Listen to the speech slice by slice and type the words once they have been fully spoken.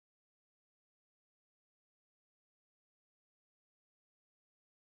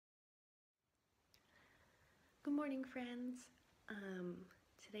morning, friends.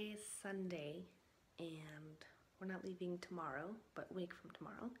 Today is Sunday and we're not leaving tomorrow, but a week from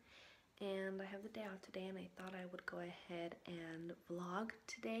tomorrow. And I have the day off today and I thought I would go ahead and vlog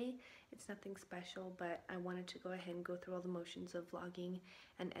today. It's nothing special, but I wanted to go ahead and go through all the motions of vlogging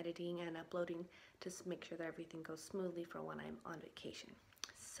and editing and uploading to make sure that everything goes smoothly for when I'm on vacation.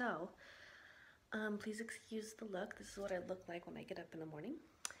 So, please excuse the look. This is what I look like when I get up in the morning.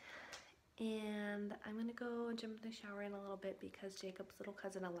 And I'm gonna go jump in the shower in a little bit because Jacob's little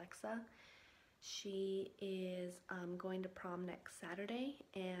cousin Alexa, she is going to prom next Saturday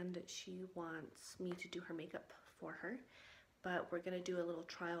and she wants me to do her makeup for her, but we're gonna do a little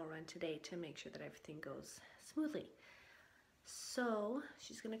trial run today to make sure that everything goes smoothly. So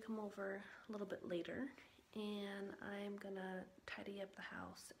she's gonna come over a little bit later and I'm gonna tidy up the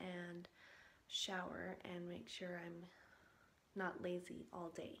house and shower and make sure I'm not lazy all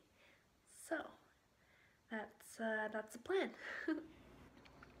day. So that's the plan.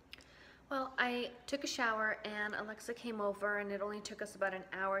 Well, I took a shower and Alexa came over, and it only took us about an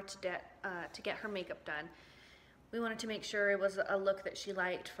hour to get her makeup done. We wanted to make sure it was a look that she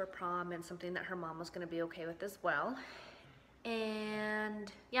liked for prom and something that her mom was going to be okay with as well.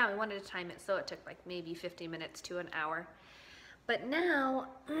 And yeah, we wanted to time it, so it took like maybe 50 minutes to an hour. But now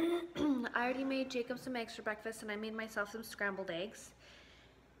I already made Jacob some eggs for breakfast, and I made myself some scrambled eggs.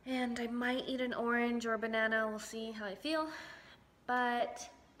 And I might eat an orange or a banana, we'll see how I feel. But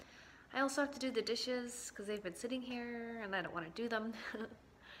I also have to do the dishes because they've been sitting here and I don't want to do them.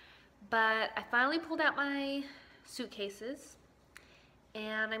 But I finally pulled out my suitcases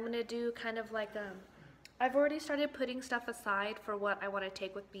and I'm going to do kind of like I've already started putting stuff aside for what I want to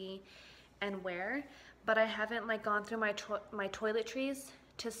take with me and where, but I haven't like gone through my toiletries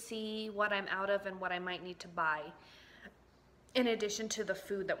to see what I'm out of and what I might need to buy, in addition to the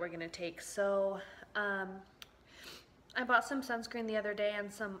food that we're gonna take. So I bought some sunscreen the other day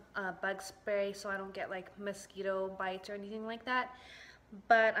and some bug spray so I don't get like mosquito bites or anything like that.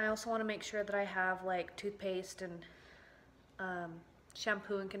 But I also want to make sure that I have like toothpaste and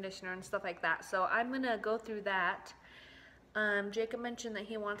shampoo and conditioner and stuff like that. So I'm gonna go through that. Jacob mentioned that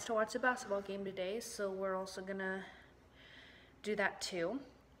he wants to watch the basketball game today, so we're also gonna do that too.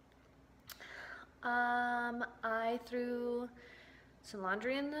 I threw some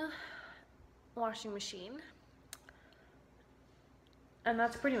laundry in the washing machine, and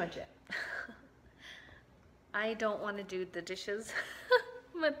that's pretty much it. I don't want to do the dishes,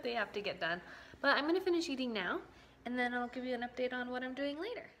 but they have to get done. But I'm gonna finish eating now, and then I'll give you an update on what I'm doing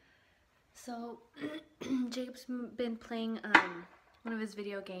later. So, Jacob's been playing one of his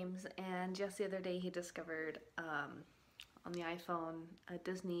video games, and just the other day he discovered on the iPhone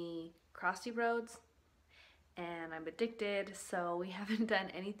Disney Crossy Roads, and I'm addicted, so we haven't done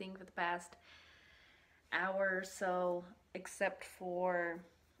anything for the past hour or so except for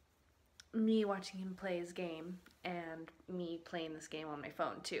me watching him play his game and me playing this game on my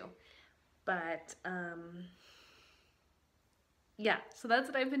phone too. But yeah, so that's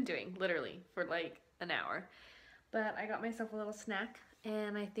what I've been doing literally for like an hour. But I got myself a little snack,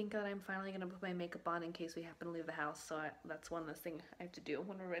 and I think that I'm finally gonna put my makeup on in case we happen to leave the house, so that's one less thing I have to do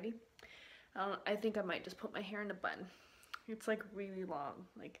when we're ready. I think I might just put my hair in a bun. It's like really long,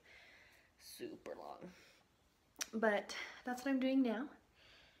 like super long. But that's what I'm doing now.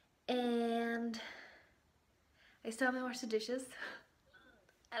 And I still haven't washed the dishes.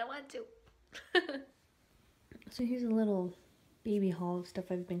 I don't want to. So here's a little baby haul of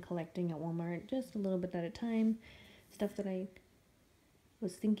stuff I've been collecting at Walmart, just a little bit at a time. Stuff that I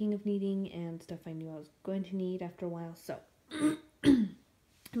was thinking of needing and stuff I knew I was going to need after a while. So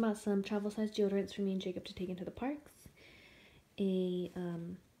I bought some travel size deodorants for me and Jacob to take into the parks. A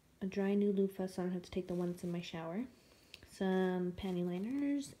dry new loofah so I don't have to take the ones in my shower. Some panty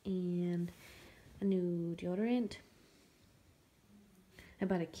liners and a new deodorant. I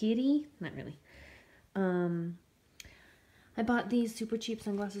bought a kitty, not really. I bought these super cheap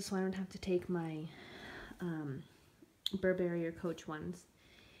sunglasses so I don't have to take my Burberry or Coach ones.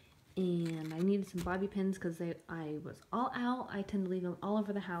 And I needed some bobby pins because I was all out. I tend to leave them all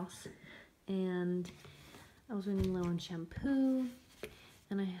over the house. And I was running low on shampoo.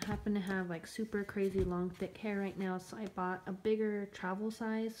 And I happen to have like super crazy long thick hair right now, so I bought a bigger travel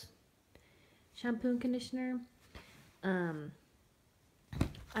size shampoo and conditioner. I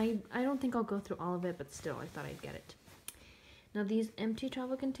don't think I'll go through all of it, but still I thought I'd get it. Now these empty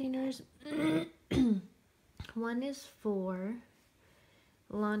travel containers, one is for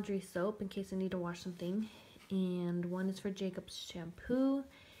laundry soap in case I need to wash something, and one is for Jacob's shampoo,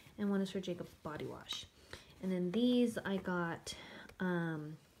 and one is for Jacob's body wash. And then these I got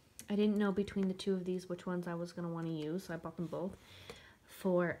I didn't know between the two of these which ones I was going to want to use, so I bought them both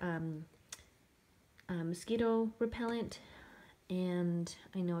for mosquito repellent, and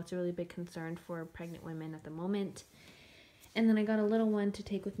I know it's a really big concern for pregnant women at the moment. And then I got a little one to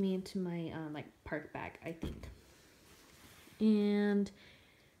take with me into my like park bag, I think. And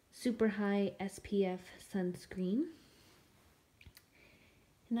super high SPF sunscreen.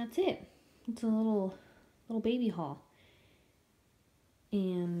 And that's it. It's a little baby haul.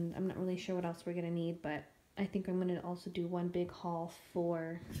 And I'm not really sure what else we're gonna need, but I think I'm gonna also do one big haul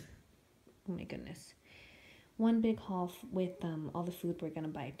for, oh my goodness, one big haul with all the food we're gonna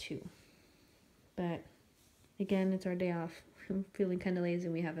buy too. But again, it's our day off. I'm feeling kind of lazy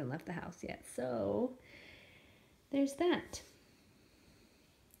and we haven't left the house yet, so there's that.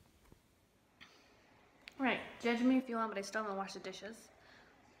 Right, judge me if you want, but I still haven't washed the dishes.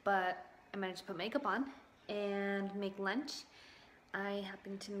 But I managed to put makeup on and make lunch. I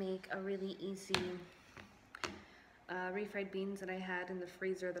happened to make a really easy refried beans that I had in the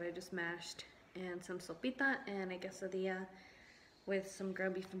freezer that I just mashed, and some sopita and a quesadilla with some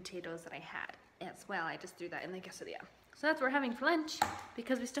ground beef and potatoes that I had as well. I just threw that in the quesadilla. So that's what we're having for lunch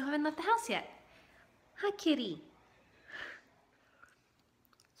because we still haven't left the house yet. Hi, kitty.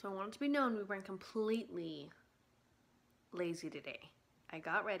 So I want it to be known we weren't completely lazy today. I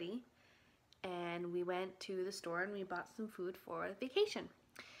got ready and we went to the store and we bought some food for vacation.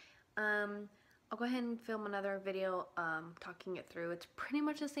 I'll go ahead and film another video talking it through. It's pretty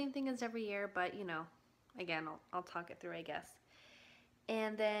much the same thing as every year, but you know, again, I'll talk it through, I guess.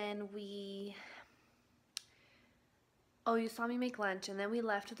 And then you saw me make lunch, and then we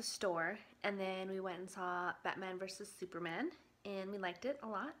left to the store, and then we went and saw Batman vs. Superman, and we liked it a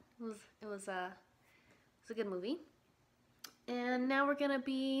lot. It was a good movie. And now we're gonna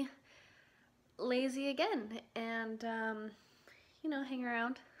be lazy again and you know, hang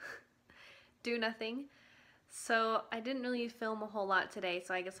around, do nothing. So I didn't really film a whole lot today,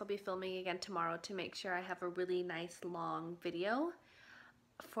 so I guess I'll be filming again tomorrow to make sure I have a really nice long video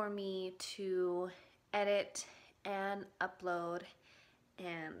for me to edit and upload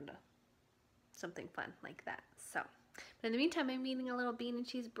and something fun like that. So, but in the meantime, I'm eating a little bean and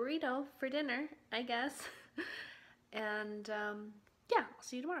cheese burrito for dinner, I guess. And yeah, I'll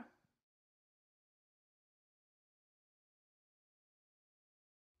see you tomorrow.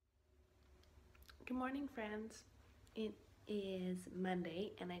 Good morning, friends. It is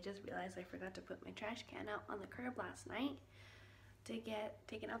Monday, and I just realized I forgot to put my trash can out on the curb last night to get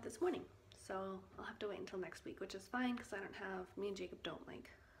taken out this morning. So I'll have to wait until next week, which is fine because me and Jacob don't like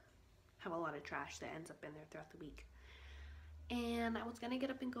have a lot of trash that ends up in there throughout the week. And I was gonna get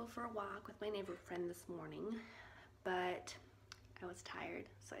up and go for a walk with my neighbor friend this morning, but I was tired,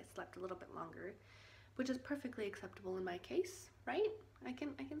 so I slept a little bit longer, which is perfectly acceptable in my case, right? I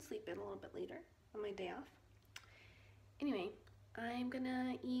can sleep in a little bit later on my day off. Anyway, I'm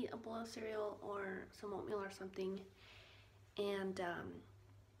gonna eat a bowl of cereal or some oatmeal or something, and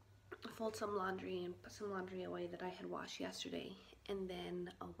fold some laundry and put some laundry away that I had washed yesterday. And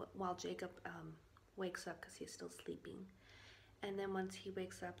then while Jacob wakes up, because he's still sleeping, and then once he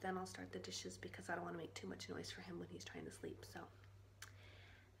wakes up, then I'll start the dishes because I don't want to make too much noise for him when he's trying to sleep. So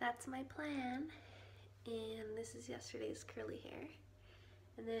that's my plan. And this is yesterday's curly hair.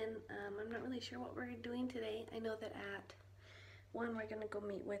 And then I'm not really sure what we're doing today. I know that at 1 we're gonna go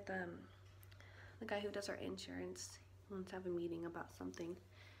meet with the guy who does our insurance. He wants to have a meeting about something.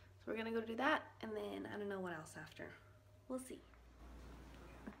 So we're gonna go do that, and then I don't know what else after. We'll see.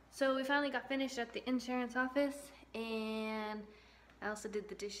 So we finally got finished at the insurance office, and I also did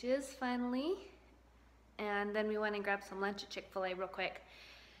the dishes finally. And then we went and grabbed some lunch at Chick-fil-A real quick.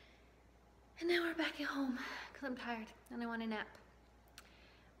 And now we're back at home because I'm tired and I want a nap.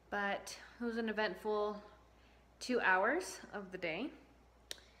 But it was an eventful 2 hours of the day.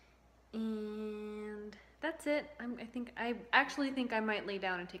 And that's it. I actually think I might lay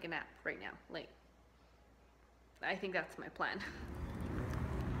down and take a nap right now. Like, I think that's my plan.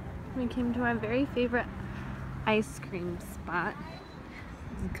 We came to our very favorite ice cream spot,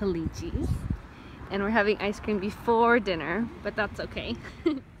 Calici's, and we're having ice cream before dinner, but that's okay. I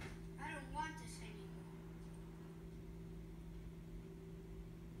don't want this anymore.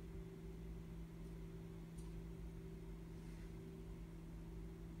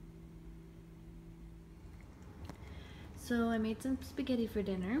 So I made some spaghetti for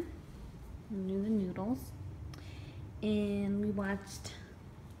dinner. I knew the noodles, and we watched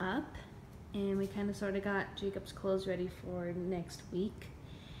Up, and we kind of sort of got Jacob's clothes ready for next week.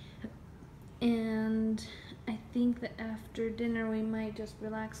 And I think that after dinner we might just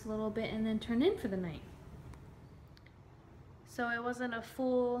relax a little bit and then turn in for the night. So it wasn't a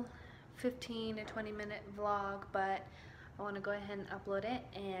full 15 to 20 minute vlog, but I want to go ahead and upload it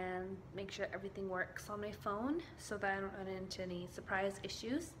and make sure everything works on my phone so that I don't run into any surprise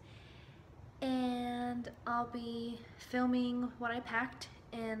issues. And I'll be filming what I packed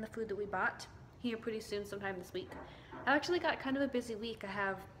and the food that we bought here pretty soon, sometime this week. I've actually got kind of a busy week. I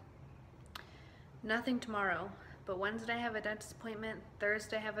have nothing tomorrow, but Wednesday I have a dentist appointment,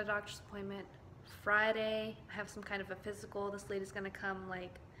 Thursday I have a doctor's appointment, Friday I have some kind of a physical. This lady's gonna come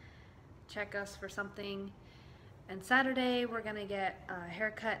like check us for something, and Saturday we're gonna get a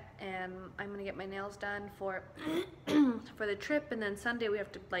haircut and I'm gonna get my nails done for for the trip, and then Sunday we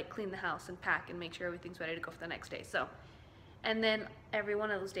have to like clean the house and pack and make sure everything's ready to go for the next day. So, and then every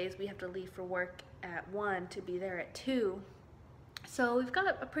one of those days we have to leave for work at 1 to be there at 2. So we've got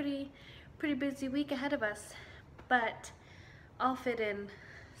a pretty busy week ahead of us, but I'll fit in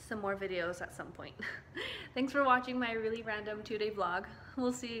some more videos at some point. Thanks for watching my really random 2-day vlog.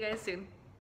 We'll see you guys soon.